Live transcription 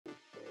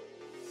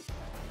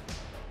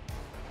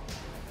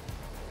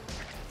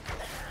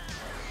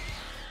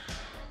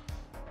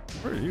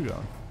Where are you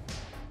going?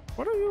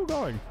 What are you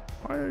going?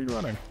 Why are you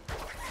running?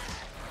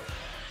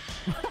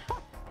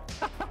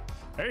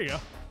 There you go.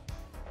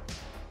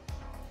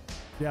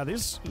 Yeah,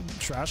 these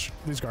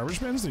garbage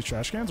bins, these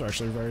trash cans are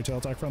actually very tail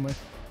attack friendly.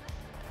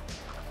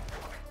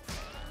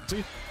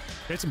 See?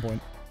 Case in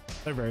point.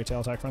 They're very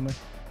tail attack friendly.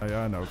 Oh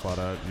yeah, I know,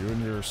 Claudette. You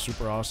and your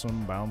super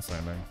awesome bounce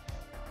landing.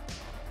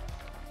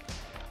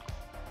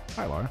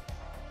 Hi, Laura.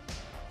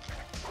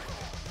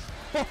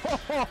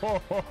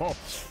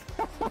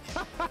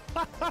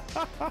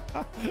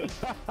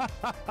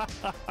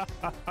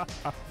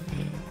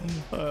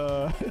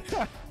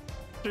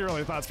 She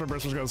really thought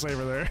Spinburst was gonna save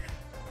her there.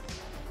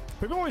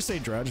 People always say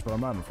dredge, but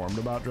I'm not informed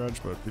about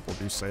dredge, but people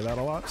do say that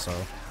a lot, so.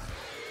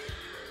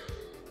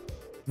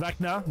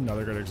 Vecna,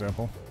 another good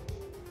example.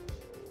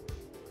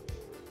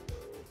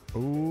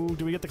 Ooh,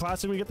 do we get the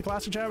classic? We get the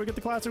classic, chat? We get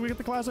the classic, we get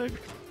the classic.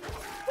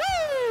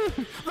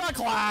 Woo! The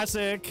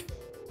classic!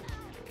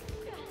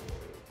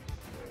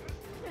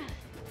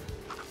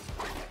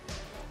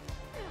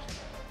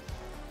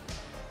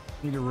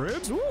 You get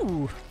ribs?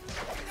 Ooh!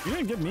 You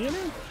didn't get me any?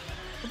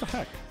 What the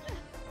heck?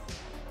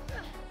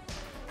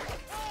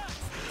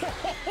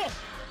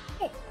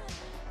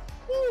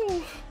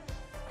 Ooh!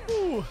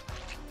 Ooh!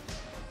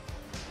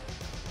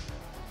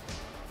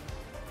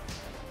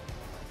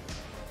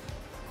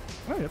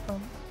 Can I hit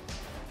them?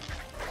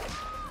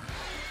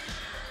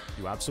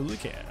 You absolutely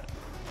can.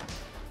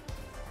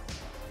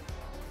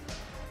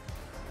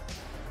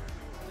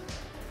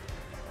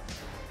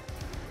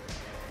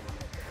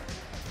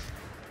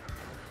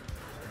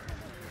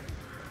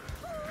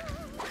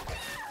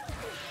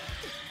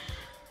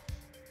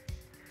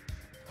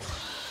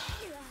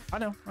 I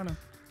know.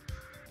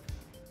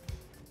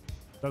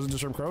 Doesn't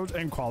disturb crows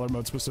and crawler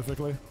mode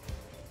specifically.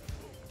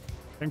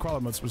 In crawler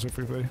mode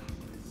specifically.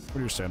 What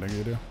are you standing,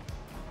 you do?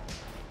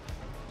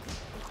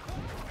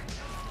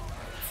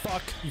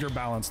 Fuck your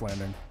balance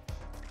landing.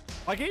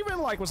 Like, even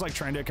like was like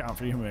trying to account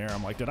for human error.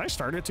 I'm like, did I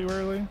start it too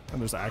early? And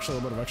there's actually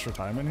a bit of extra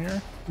time in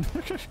here.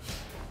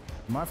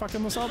 Am I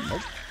fucking this up? Nope.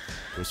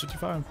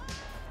 55.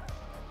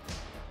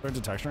 Turret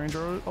detection range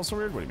are also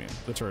weird? What do you mean?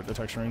 The turret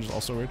detection range is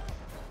also weird.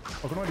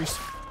 Welcome to East.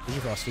 Here's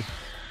your Frosty.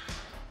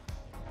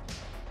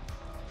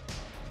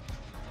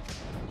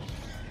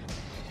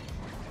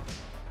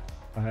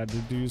 I had to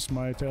use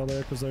my tail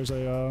there because there's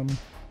a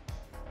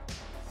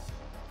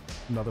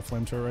another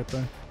flame turret right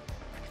there.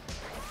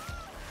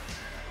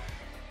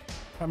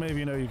 How many of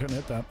you know you couldn't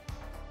hit that?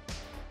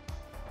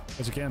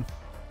 Because you can.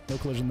 No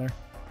collision there.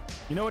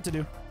 You know what to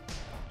do.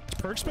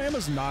 Perk spam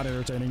is not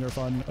entertaining or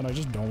fun, and I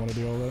just don't want to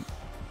deal with it.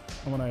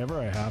 And whenever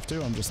I have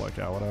to, I'm just like,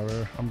 yeah,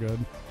 whatever. I'm good.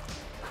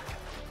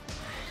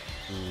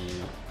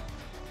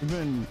 We've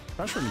been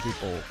pressuring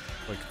people,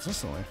 like,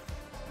 consistently.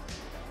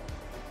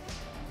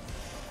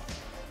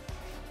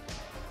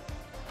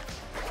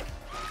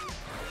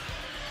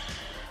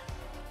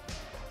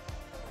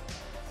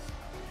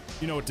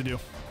 You know what to do.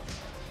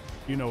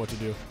 You know what to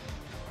do.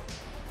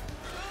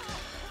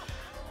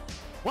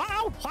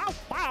 Wow! Wow!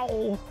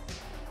 Wow!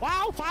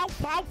 Wow! Wow!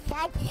 Wow!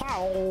 Wow!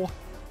 Wow!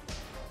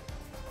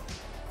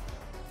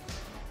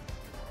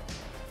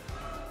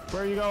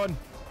 Where are you going?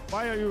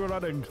 Why are you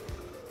running?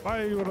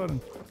 Why are you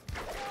running?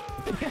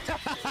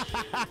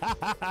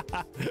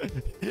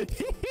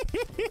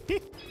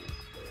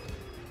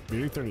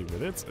 Maybe 30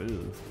 minutes?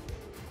 Ew.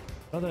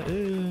 I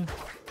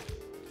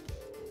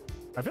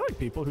feel like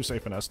people who say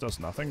finesse does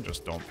nothing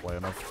just don't play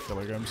enough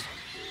killer games.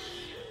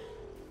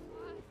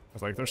 I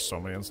like there's so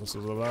many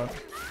instances of that.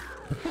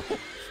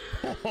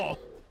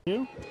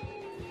 You?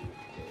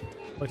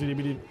 Like the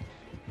DBD.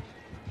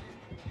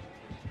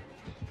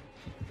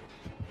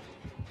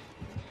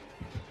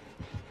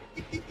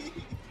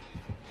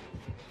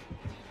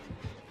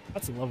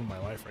 That's the love of my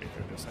life right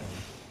here, just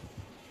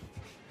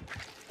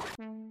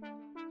saying.